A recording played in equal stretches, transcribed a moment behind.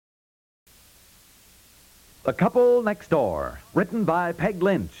The Couple Next Door, written by Peg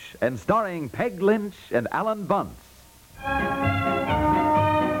Lynch and starring Peg Lynch and Alan Bunce.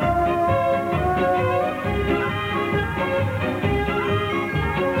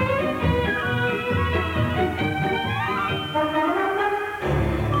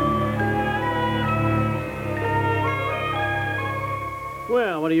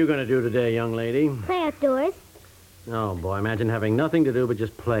 Well, what are you going to do today, young lady? Play outdoors. Oh, boy, imagine having nothing to do but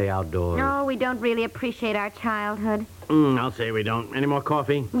just play outdoors. No, we don't really appreciate our childhood. I'll say we don't. Any more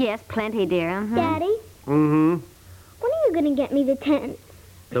coffee? Yes, plenty, dear. Daddy, Mm-hmm. when are you going to get me the tent?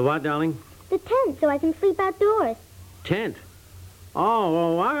 The what, darling? The tent so I can sleep outdoors. Tent.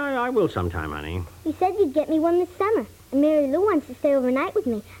 Oh, well, I will sometime, honey. You said you'd get me one this summer. And Mary Lou wants to stay overnight with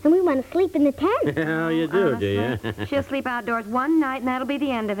me, and we want to sleep in the tent. Hell, you do you? She'll sleep outdoors one night, and that'll be the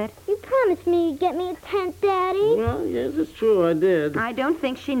end of it. You promised me you'd get me a tent, Daddy. Well, yes, it's true, I did. I don't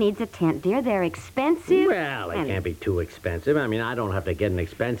think she needs a tent, dear. They're expensive. Well, it can't be too expensive. I mean, I don't have to get an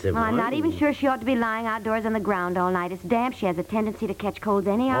expensive Well, one. I'm not even sure she ought to be lying outdoors on the ground all night. It's damp. She has a tendency to catch colds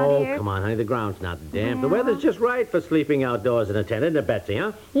anyhow, Oh, dear. come on, honey. The ground's not damp. The Well. weather's just right for sleeping outdoors in a tent, isn't it, Betsy,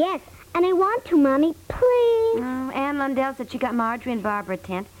 huh? Yes, and I want to, Mommy. Please. Oh, Ann Lundell said she got Marjorie and Barbara a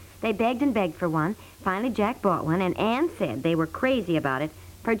tent. They begged and begged for one. Finally, Jack bought one, and Ann said they were crazy about it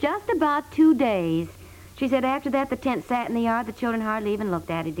for just about 2 days. She said after that, the tent sat in the yard. The children hardly even looked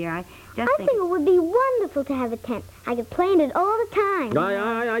at it, dear. I think it would be wonderful to have a tent. I could play in it all the time.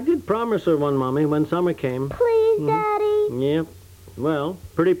 I did promise her one, Mommy, when summer came. Please, Daddy. Yep. Well,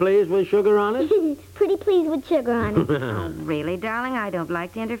 pretty pleased with sugar on it? Pretty pleased with sugar on it. Oh, really, darling? I don't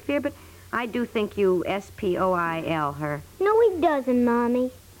like to interfere, but I do think you spoil her. No, he doesn't,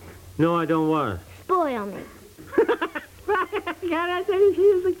 Mommy. No, I don't want. Spoil me. Yeah, that's it. She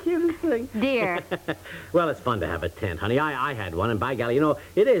is the cutest thing. Dear. Well, it's fun to have a tent, honey. I had one, and by golly, you know,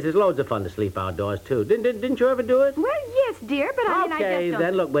 it is. It's loads of fun to sleep outdoors, too. Didn't you ever do it? Well, yes, dear, but I mean, Okay, I just don't...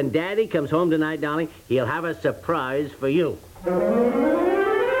 then, look, when Daddy comes home tonight, darling, he'll have a surprise for you.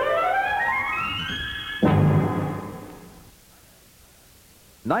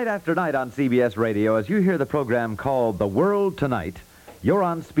 Night after night on CBS Radio, as you hear the program called The World Tonight, you're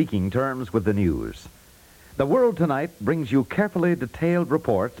on speaking terms with the news. The World Tonight brings you carefully detailed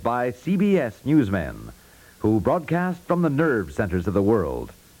reports by CBS newsmen who broadcast from the nerve centers of the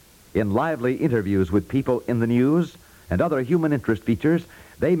world. In lively interviews with people in the news and other human interest features,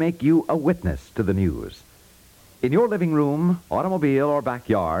 they make you a witness to the news. In your living room, automobile, or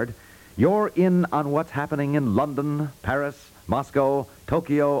backyard, you're in on what's happening in London, Paris, Moscow,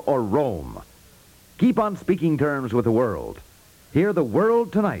 Tokyo, or Rome. Keep on speaking terms with the world. Hear The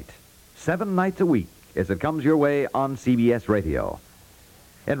World Tonight, 7 nights a week, as it comes your way on CBS Radio.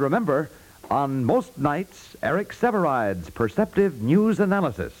 And remember, on most nights, Eric Severide's perceptive news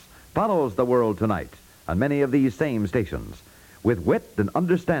analysis follows The World Tonight on many of these same stations. With wit and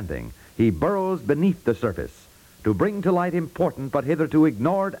understanding, he burrows beneath the surface to bring to light important but hitherto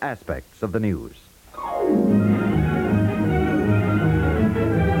ignored aspects of the news.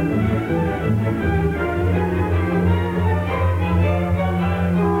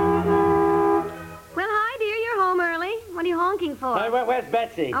 Honking for? Where's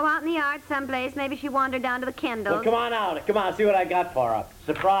Betsy? Oh, out in the yard someplace. Maybe she wandered down to the Kendalls. Well, come on out. Come on, see what I got for her.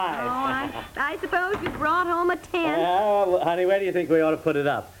 Surprise. Oh, I suppose you brought home a tent. Well, honey, where do you think we ought to put it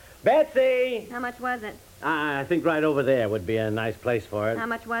up? Betsy! How much was it? I think right over there would be a nice place for it. How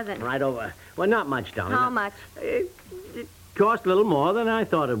much was it? Right over. Well, not much, darling. How much? It cost a little more than I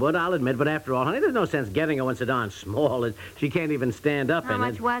thought it would, I'll admit. But after all, honey, there's no sense getting her when so darn small. She can't even stand up in it. How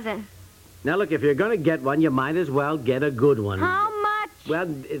much was it? Now, look, if you're going to get one, you might as well get a good one. How much? Well,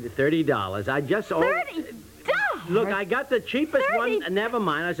 $30. I just... $30? Look, I got the cheapest one. Never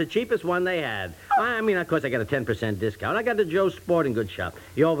mind, it's the cheapest one they had. I mean, of course, I got a 10% discount. I got the Joe Sporting Goods shop.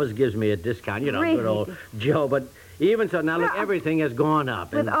 He always gives me a discount. You know, Really? good old Joe. But even so, now, look, everything has gone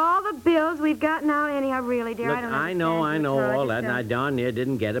up. With all the bills we've got now, anyhow, really, dear, Look, I don't I understand know your all that, charges, and I darn near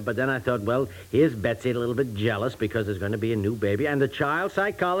didn't get it. But then I thought, well, here's Betsy a little bit jealous because there's going to be a new baby. And the child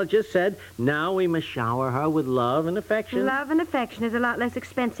psychologist said, now we must shower her with love and affection. Love and affection is a lot less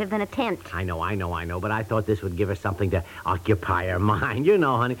expensive than a tent. I know. But I thought this would give her something to occupy her mind. You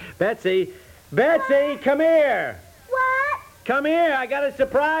know, honey. Betsy, come here. What? Come here. I got a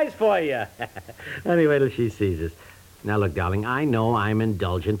surprise for you. Anyway, till she sees us. Now, look, darling, I know I'm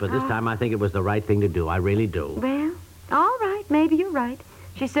indulgent, but this time I think it was the right thing to do. I really do. Well, all right. Maybe you're right.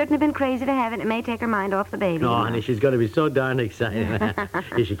 She's certainly been crazy to have it. It may take her mind off the baby. Oh, honey, she's going to be so darn excited.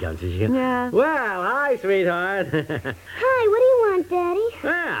 Here she comes. Yeah. Well, hi, sweetheart. Hi, what do you want, Daddy?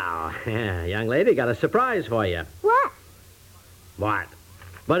 Well, yeah, young lady, got a surprise for you. What? What?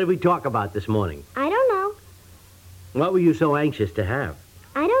 What did we talk about this morning? I don't know. What were you so anxious to have?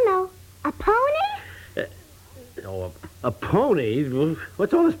 I don't know. A pony? Oh, a pony?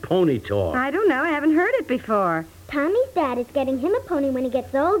 What's all this pony talk? I don't know. I haven't heard it before. Tommy's dad is getting him a pony when he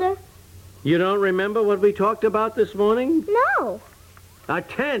gets older. You don't remember what we talked about this morning? No. A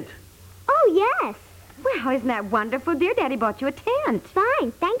tent. Oh, yes. Well, isn't that wonderful, dear? Daddy bought you a tent.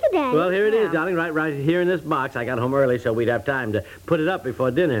 Fine. Thank you, Daddy. Well, here it is, Yeah. darling, right here in this box. I got home early so we'd have time to put it up before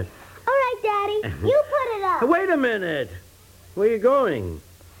dinner. All right, Daddy. You put it up. Wait a minute. Where are you going?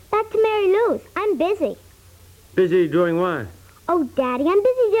 Back to Mary Lou's. I'm busy. Busy doing what? Oh, Daddy, I'm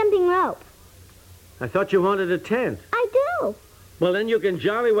busy jumping rope. I thought you wanted a tent. I do. Well, then you can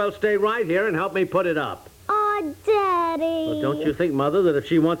jolly well stay right here and help me put it up. Oh, Daddy. Well, don't you think, Mother, that if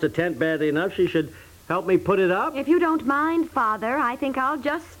she wants a tent badly enough, she should help me put it up? If you don't mind, Father, I think I'll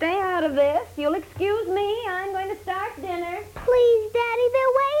just stay out of this. You'll excuse me. I'm going to start dinner. Please, Daddy,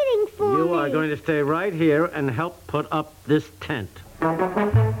 they're waiting for me. You are going to stay right here and help put up this tent.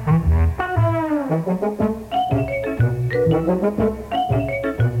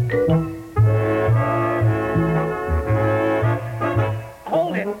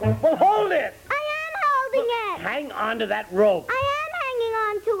 Hold it! Well, hold it! I am holding it. Hang on to that rope. I am hanging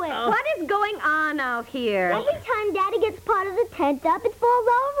on to it. What is going on out here? Every time Daddy gets part of the tent up, it falls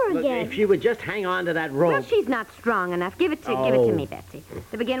over Look, again. if she would just hang on to that rope. Well, she's not strong enough. Give it to Oh. me, Betsy.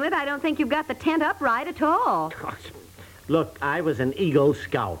 To begin with, I don't think you've got the tent up right at all. Look, I was an Eagle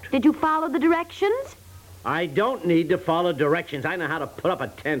Scout. Did you follow the directions? I don't need to follow directions. I know how to put up a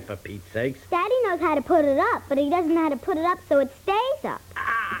tent, for Pete's sakes. Daddy knows how to put it up, but he doesn't know how to put it up so it stays up.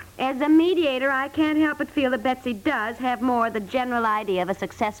 As a mediator, I can't help but feel that Betsy does have more the general idea of a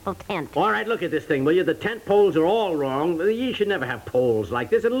successful tent. All right, look at this thing, will you? The tent poles are all wrong. You should never have poles like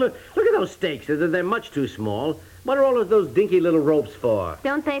this. And look at those stakes. They're much too small. What are all of those dinky little ropes for?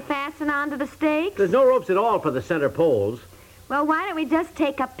 Don't they fasten onto the stakes? There's no ropes at all for the center poles. Well, why don't we just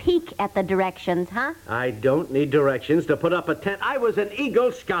take a peek at the directions, huh? I don't need directions to put up a tent. I was an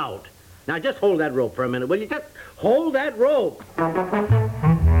Eagle Scout. Now, just hold that rope for a minute, will you? Just hold that rope.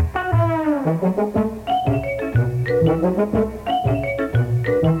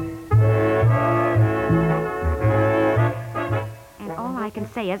 And all I can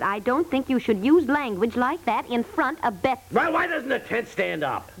say is I don't think you should use language like that in front of Betsy. Well, why doesn't the tent stand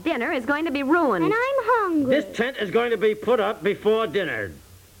up? Dinner is going to be ruined. And I'm hungry. This tent is going to be put up before dinner.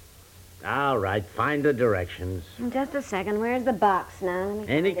 All right, find the directions. Just a second. Where's the box now? Let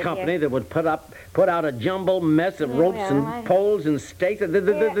me Any find it company here. that would put out a jumbled mess of Here we ropes are, and poles and stakes.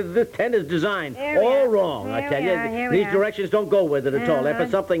 This tent is designed Here we all are. wrong, I Here tell we are, you. here we These are. directions don't go with it at all. They're for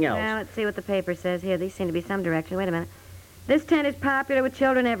something else. Now, let's see what the paper says here. These seem to be some direction. Wait a minute. This tent is popular with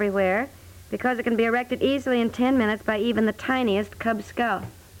children everywhere because it can be erected easily in 10 minutes by even the tiniest Cub Scout.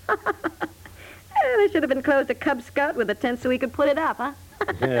 They should have been closed a Cub Scout with a tent so we could put it up, huh?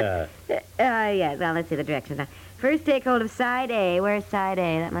 Yeah. Yeah, well, let's see the directions now. First, take hold of side A. Where's side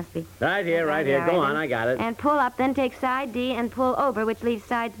A? That must be... Right here, right here. Go on, I got it. And pull up, then take side D and pull over, which leaves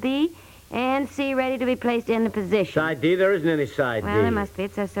sides B and C ready to be placed in the position. Side D, there isn't any side Well, D. there must be.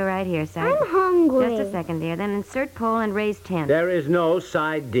 It says so right here, side I'm hungry. Just a second, dear. Then insert pole and raise tent. There is no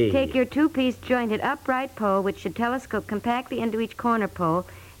side D. Take your two-piece jointed upright pole, which should telescope compactly into each corner pole,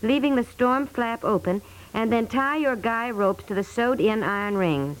 leaving the storm flap open, and then tie your guy ropes to the sewed-in iron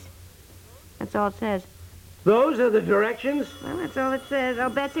rings. That's all it says. Those are the directions? Well, that's all it says. Oh,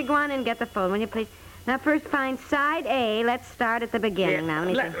 Betsy, go on and get the phone, will you, please? Now, first find side A. Let's start at the beginning. Now,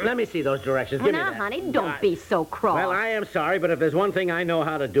 Let me see those directions. Give me Now, that. honey, don't be so cross. Well, I am sorry, but if there's one thing I know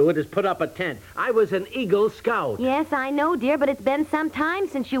how to do, it is put up a tent. I was an Eagle Scout. Yes, I know, dear, but it's been some time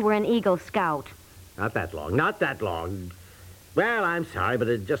since you were an Eagle Scout. Not that long. Not that long. Well, I'm sorry, but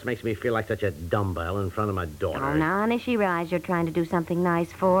it just makes me feel like such a dumbbell in front of my daughter. Oh, now, honey, she realizes you're trying to do something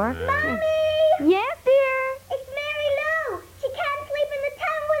nice for her. Mommy! Yes, dear? It's Mary Lou. She can't sleep in the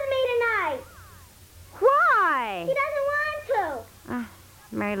tent with me tonight. Why? She doesn't want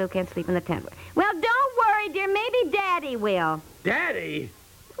to. Mary Lou can't sleep in the tent. Well, don't worry, dear. Maybe Daddy will. Daddy?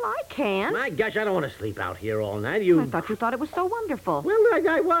 Well, I can't. My gosh, I don't want to sleep out here all night. I thought you thought it was so wonderful. Well,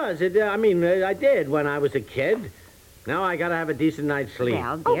 I was. I did when I was a kid. Now I gotta have a decent night's sleep.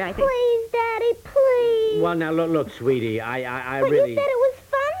 Well, Oh, dear, I think... please, Daddy, please. Well, now, look, sweetie, I But really... you said it was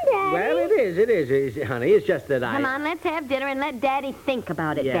fun, Daddy. Well, it is, honey. It's just that Come on, let's have dinner and let Daddy think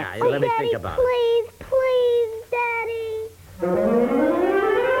about it, Yeah, Betsy. Oh, let me Daddy, think about it. please, Daddy.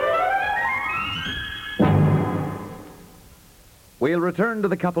 We'll return to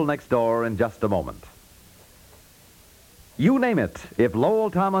the couple next door in just a moment. You name it. If Lowell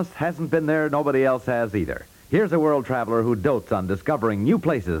Thomas hasn't been there, nobody else has either. Here's a world traveler who dotes on discovering new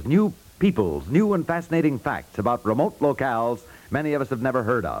places, new peoples, new and fascinating facts about remote locales many of us have never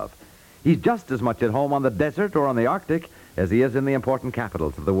heard of. He's just as much at home on the desert or on the Arctic as he is in the important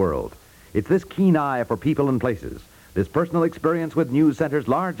capitals of the world. It's this keen eye for people and places, this personal experience with news centers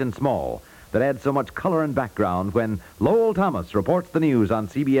large and small, that adds so much color and background when Lowell Thomas reports the news on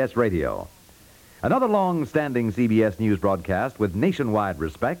CBS Radio. Another long-standing CBS News broadcast with nationwide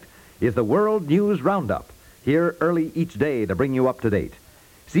respect is the World News Roundup, here early each day to bring you up to date.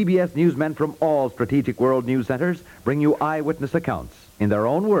 CBS newsmen from all strategic world news centers bring you eyewitness accounts, in their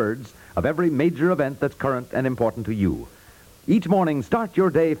own words, of every major event that's current and important to you. Each morning, start your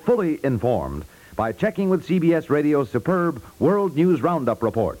day fully informed by checking with CBS Radio's superb World News Roundup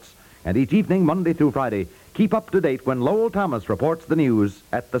reports. And each evening, Monday through Friday, keep up to date when Lowell Thomas reports the news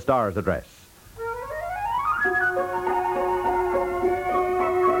at the Star's address.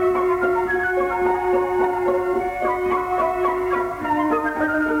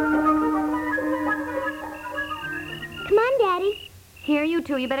 Come on, Daddy. Here, you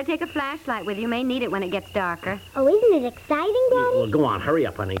two. You better take a flashlight with you. You may need it when it gets darker. Oh, isn't it exciting, Daddy? Well, go on. Hurry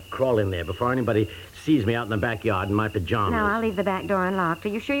up, honey. Crawl in there before anybody sees me out in the backyard in my pajamas. No, I'll leave the back door unlocked. Are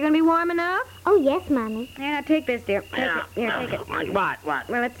you sure you're going to be warm enough? Oh, yes, Mommy. Here, now take this, dear. Take it. Here, take it. What?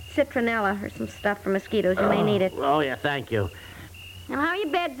 Well, it's citronella or some stuff for mosquitoes. You may need it. Oh, yeah, thank you. Now, how are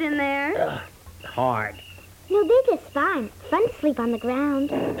your beds in there? Hard. No, they're just fine. It's fun to sleep on the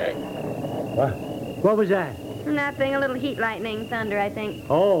ground. What was that? Nothing. A little heat, lightning, thunder, I think.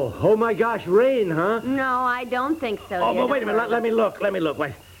 Oh my gosh, rain, huh? No, I don't think so, Oh, dear. but wait a minute. Let me look.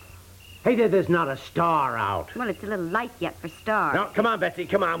 Wait. Hey, there's not a star out. Well, it's a little light yet for stars. No, come on, Betsy.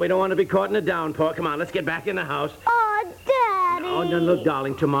 Come on. We don't want to be caught in a downpour. Come on, let's get back in the house. Oh, Daddy. Oh, no, look,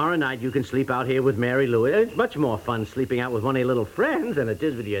 darling, tomorrow night you can sleep out here with Mary Lou. It's much more fun sleeping out with one of your little friends than it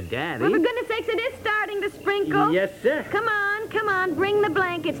is with your daddy. Well, for goodness sakes, it is starting to sprinkle. Yes, sir. Come on. Bring the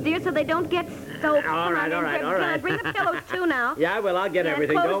blankets, dear, so they don't get soaked. All right. Bring the pillows, too, now. Yeah, well, I'll get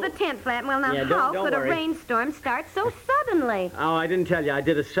everything. Close the tent flap. Well, now, Yeah, how don't could worry. a rainstorm start so suddenly? Oh, I didn't tell you. I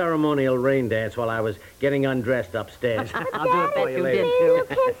did a ceremonial rain dance while I was getting undressed upstairs. I'll do it for you later. Mary Lou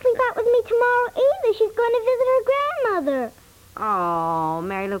can't sleep out with me tomorrow either. She's going to visit her grandmother. Oh,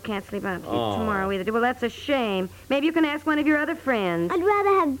 Mary Lou can't sleep out Oh. tomorrow either. Well, that's a shame. Maybe you can ask one of your other friends. I'd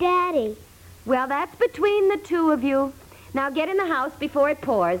rather have Daddy. Well, that's between the two of you. Now get in the house before it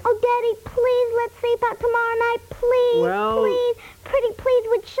pours. Oh, Daddy, please, let's sleep out tomorrow night. Please, Well- please. Pretty please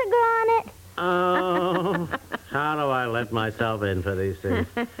with sugar on it. Oh, how do I let myself in for these things?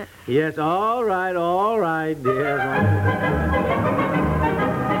 Yes, all right, dear.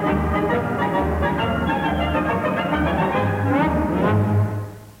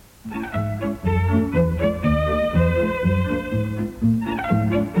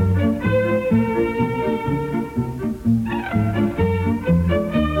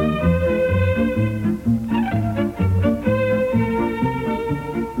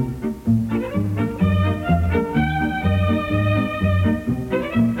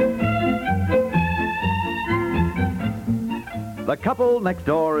 The Couple Next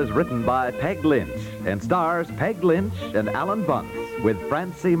Door is written by Peg Lynch and stars Peg Lynch and Alan Bunce with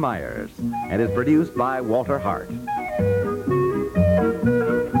Francie Myers and is produced by Walter Hart.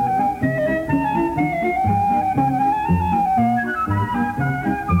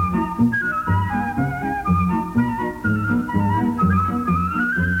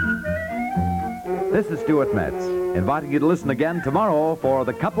 This is Stuart Metz, inviting you to listen again tomorrow for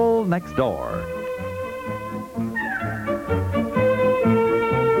The Couple Next Door.